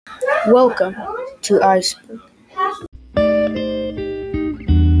Welcome to Iceberg.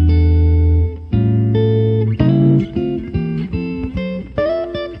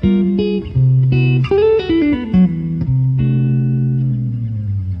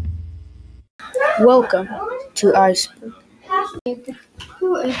 Welcome to Iceberg.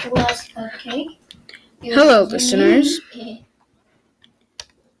 Who is the last cupcake? Hello, listeners.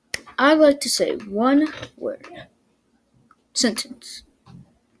 I'd like to say one word. Sentence.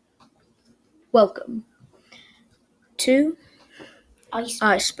 Welcome to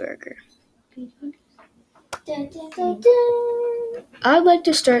Iceberger. I'd like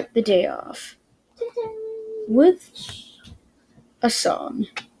to start the day off with a song.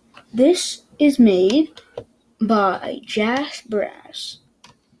 This is made by Jazz Brass.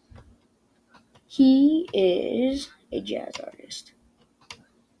 He is a jazz artist.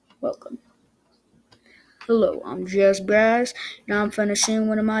 Welcome. Hello, I'm Jazz Brass. Now I'm finna sing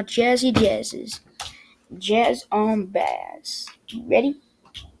one of my jazzy jazzes. Jazz on bass. You ready?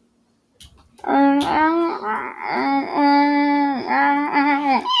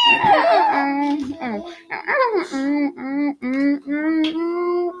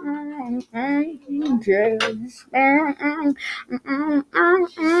 Jazz.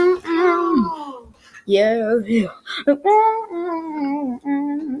 Yeah.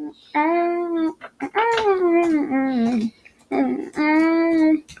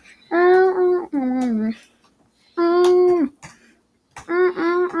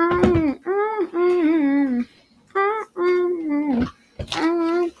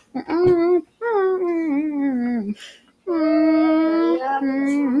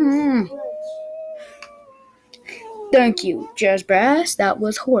 Thank you, Jazz Brass. That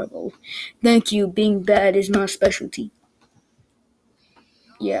was horrible. Thank you. Being bad is my specialty.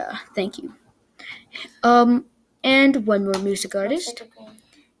 Yeah, thank you. And one more music artist.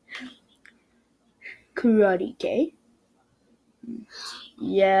 Karate K.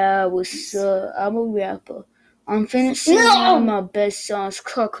 Yeah, what's up? I'm a rapper. I'm finna sing one of my best songs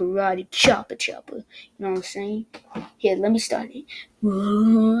called Karate Chopper Chopper. You know what I'm saying? Here, let me start it.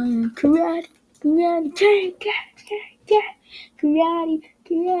 Karate, karate, karate,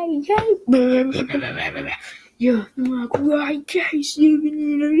 karate. Yeah, my karate case living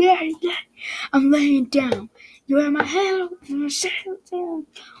in a day. I'm laying down. You have my head up and I settle down.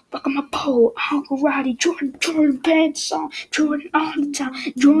 Back on my pole, I'm karate, Jordan pants on, Jordan on the top,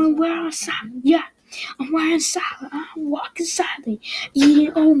 Jordan wearing silent, yeah. I'm wearing silent, I'm walking silently,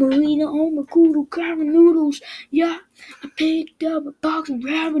 eating Oma Kudo ramen noodles, yeah. I picked up a box of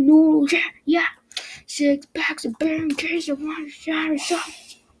ramen noodles, yeah. 6 packs of bear in case I want to shower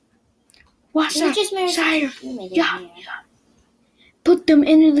sauce. What's up, cider, yeah. Put them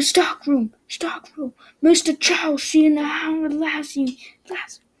into the stock room. Mr. Charles, see in the house last.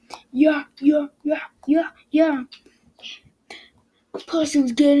 Yeah. Plus, he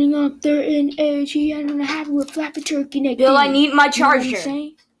was getting up there in age. He had a habit with flappy turkey neck. Bill, I need my charger. You know what I'm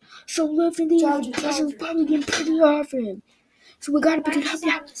saying? So living the charger was probably getting pretty hard for him. So we gotta pick it up,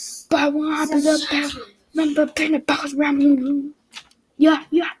 yeah. But I want to pick it up, yeah. Remember putting the box around me. Yeah.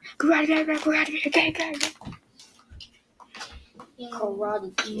 Karate.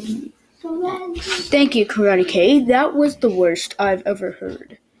 Thank you, Karate K. That was the worst I've ever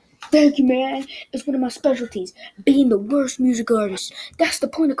heard. Thank you, man. It's one of my specialties, being the worst music artist. That's the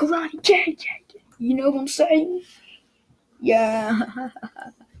point of Karate K. You know what I'm saying? Yeah.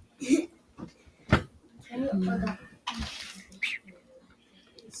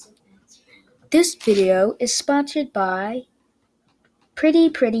 This video is sponsored by Pretty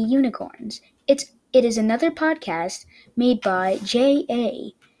Unicorns. It is another podcast made by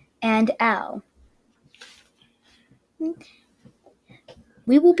J.A. and Al.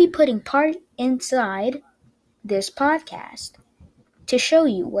 We will be putting part inside this podcast to show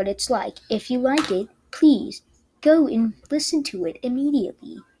you what it's like. If you like it, please go and listen to it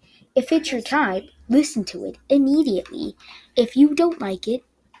immediately. If it's your type, listen to it immediately. If you don't like it,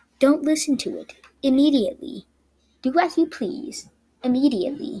 don't listen to it immediately. Do as you please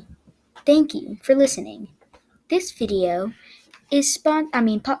immediately. Thank you for listening. This video is Listen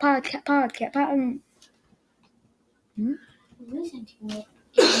to it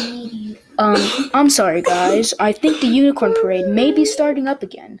immediately. I'm sorry, guys. I think the unicorn parade may be starting up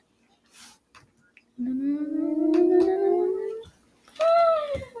again.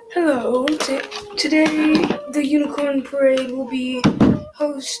 Hello. Today, the unicorn parade will be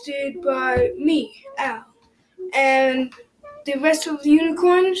hosted by me, Al, and the rest of the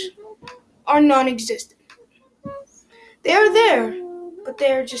unicorns are non-existent. They are there, but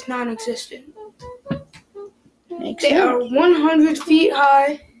they are just non-existent. They are 100 feet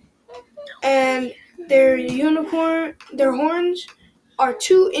high and their horns are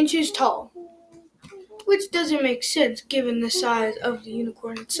 2 inches tall, which doesn't make sense given the size of the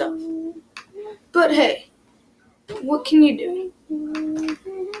unicorn itself. But hey, what can you do?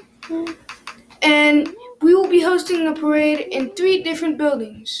 And we will be hosting a parade in 3 different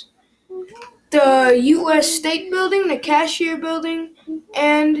buildings. The U.S. State Building, the Cashier Building,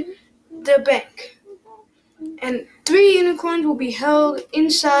 and the bank. And 3 unicorns will be held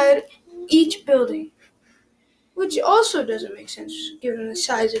inside each building, which also doesn't make sense given the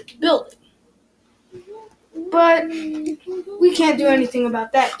size of the building. But we can't do anything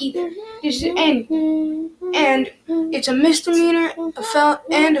about that either. And it's a misdemeanor,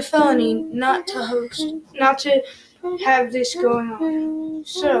 and a felony not to have this going on.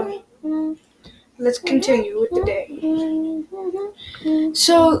 So let's continue with the day.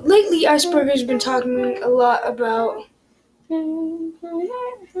 So lately, Iceberger's been talking a lot about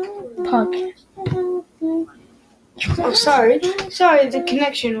Podcast. Oh, sorry, the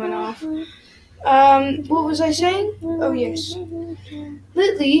connection went off. What was I saying? Oh, yes.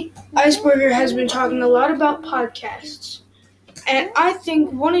 Lately, Iceberger has been talking a lot about podcasts. And I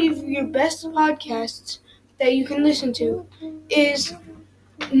think one of your best podcasts that you can listen to is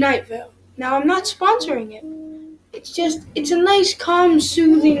Night Vale. Now, I'm not sponsoring it. It's a nice, calm,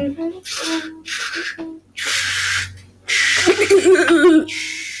 soothing...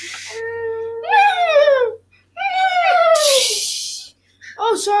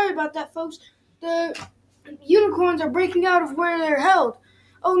 Oh, sorry about that, folks. The unicorns are breaking out of where they're held.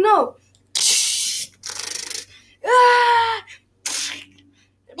 Oh, no.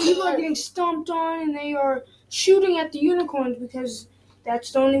 People are getting stomped on, and they are shooting at the unicorns because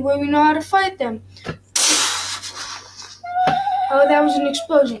that's the only way we know how to fight them. Oh, that was an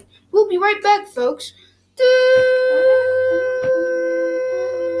explosion. We'll be right back, folks.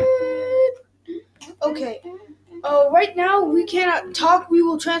 Okay. Right now, we cannot talk. We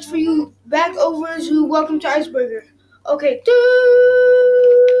will transfer you back over to Welcome to Iceberger. Okay.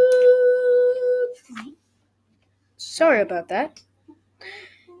 Sorry about that.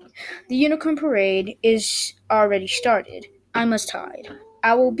 The Unicorn Parade is already started. I must hide.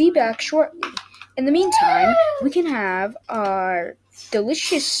 I will be back shortly. In the meantime, we can have our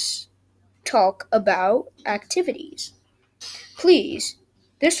delicious talk about activities. Please,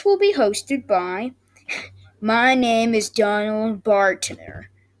 this will be hosted by... My name is Donald Bartner.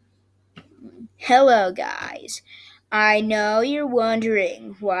 Hello, guys. I know you're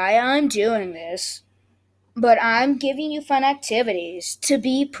wondering why I'm doing this, but I'm giving you fun activities to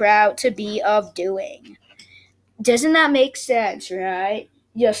be proud to be of doing. Doesn't that make sense, right?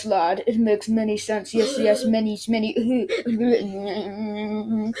 Yes, lad, it makes many sense. Yes, many.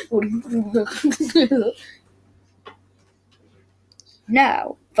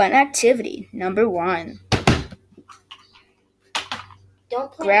 Now, fun activity number 1.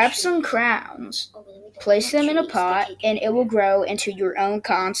 Grab some crowns, place them in a pot, and it will grow into your own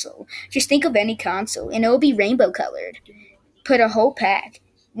console. Just think of any console, and it will be rainbow colored. Put a whole pack.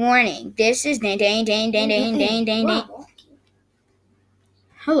 Warning, this is dang.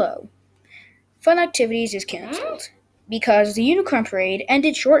 Hello. Fun activities is canceled because the Unicorn Parade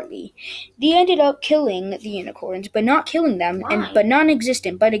ended shortly. They ended up killing the unicorns, but not killing them, but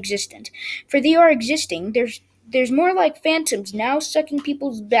non-existent, but existent. For they are existing, there's more like phantoms now sucking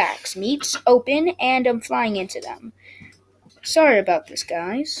people's backs, meats open, and I'm flying into them. Sorry about this,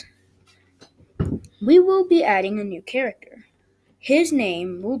 guys. We will be adding a new character. His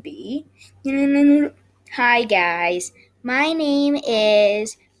name will be... Hi, guys. My name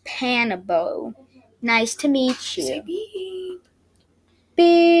is Panabo. Nice to meet you. Say beep.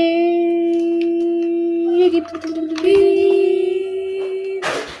 Beep.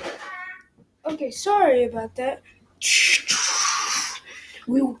 Okay, sorry about that.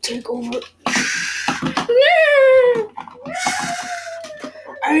 We will take over.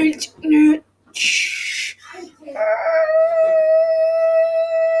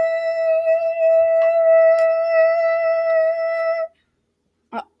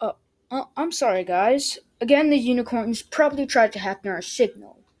 I'm sorry, guys. Again, the unicorns probably tried to hack our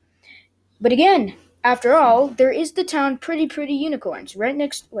signal. But again, after all, there is the town Pretty Unicorns right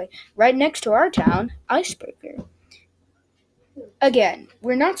next to our town, Iceberger. Again,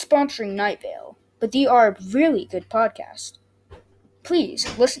 we're not sponsoring Night Vale, but they are a really good podcast.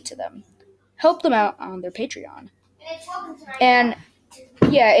 Please listen to them. Help them out on their Patreon. And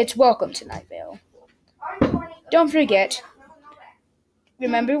yeah, it's Welcome to Night Vale. Don't forget,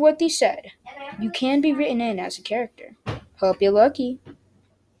 remember what they said. You can be written in as a character. Hope you're lucky.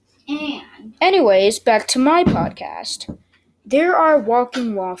 Anyways, back to my podcast. there are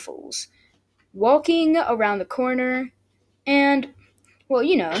walking waffles walking around the corner, and, well,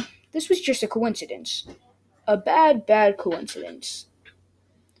 this was just a coincidence. A bad coincidence.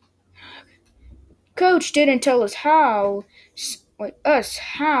 Coach didn't tell us how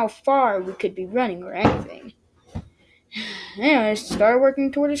far we could be running or anything. Anyways, started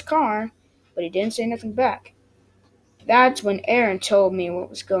working toward his car, but he didn't say nothing back. That's when Aaron told me what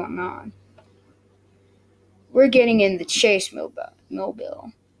was going on. We're getting in the Chase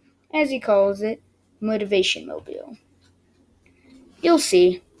Mobile, as he calls it, Motivation Mobile. You'll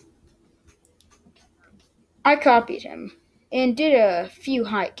see. I copied him and did a few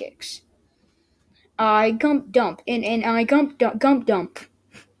high kicks. I gump dump and I gump dump.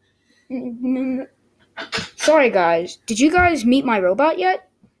 Sorry guys, did you guys meet my robot yet?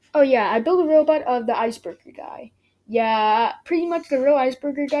 Oh yeah, I built a robot of the Iceberger guy. Yeah, pretty much the real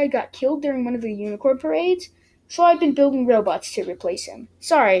Iceberger guy got killed during one of the unicorn parades, so I've been building robots to replace him.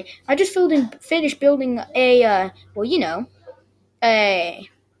 Sorry, I just finished building a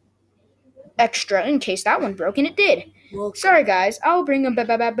extra in case that one broke, and it did. Sorry guys, I'll bring him back.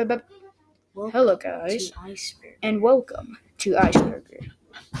 Hello guys, and welcome to Iceberger.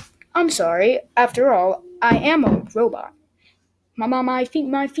 I'm sorry, after all, I am a robot. My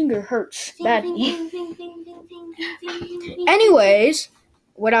finger hurts badly. Anyways,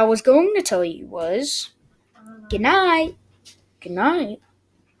 what I was going to tell you was, good night. Good night.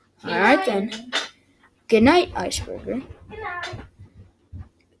 Alright then. Good night, Iceberger.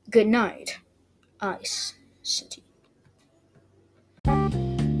 Good night, Ice City.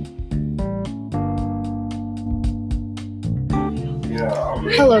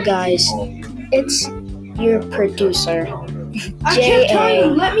 Hello guys, it's your producer, I kept telling you,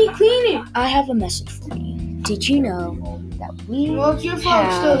 let me clean it. I have a message for you. Did you know that we Well, it's your fault.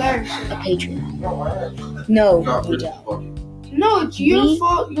 It's still there. a Patreon? No, we don't. No, it's your We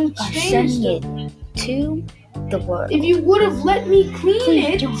fault. The are stain is sending still. it to the world. If you would have let me clean Please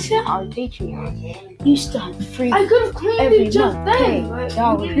it, join our Patreon. You still have free I could have cleaned every it just month. then. Pay But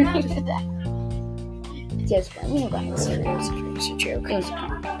dollar you didn't have for to. that. Yes, but we know that it's a joke.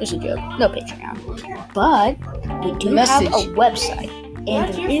 It's a joke. No Patreon. But we do have a website,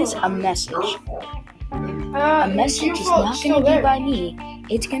 and there is a message. A message is not going to be by me.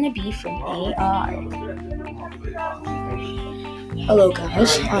 It's going to be from AI. Hello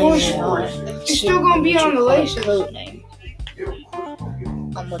guys, I'm AI. It's still gonna be on the laces. Code name.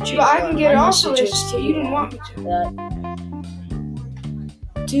 I'm what you But I can get it my off the message laces, is so you didn't want me to. that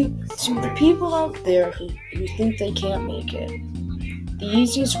to the people out there who think they can't make it, the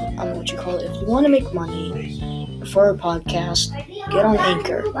easiest, if you want to make money for a podcast, get on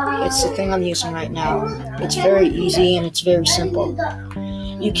Anchor. It's the thing I'm using right now. It's very easy and it's very simple.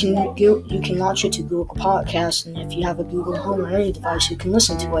 You can launch it to Google Podcasts, and if you have a Google Home or any device, you can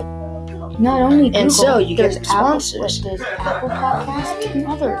listen to it. Not only Google, and so you get sponsors. There's Apple Podcasts and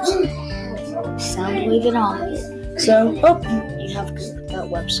others. Soundwave and all. So, you have that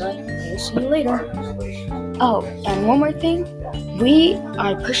website. I'll see you later. Oh, and one more thing. We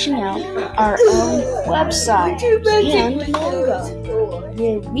are pushing out our own website and logo,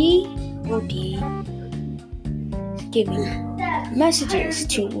 where we will be giving messages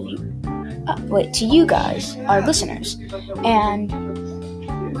to you guys, our listeners, and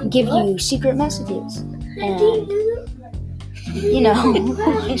give you secret messages and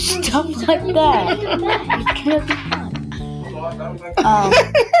stuff like that. It's gonna be fun.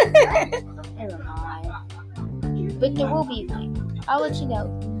 Never mind. But there will be a thing. I'll let you know.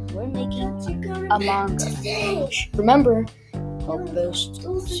 We're making a manga. Remember, all the best.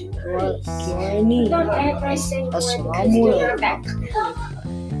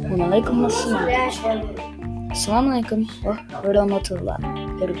 Assalamualaikum warahmatullahi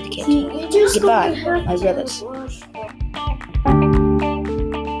wabarakatuh. Goodbye, my brothers.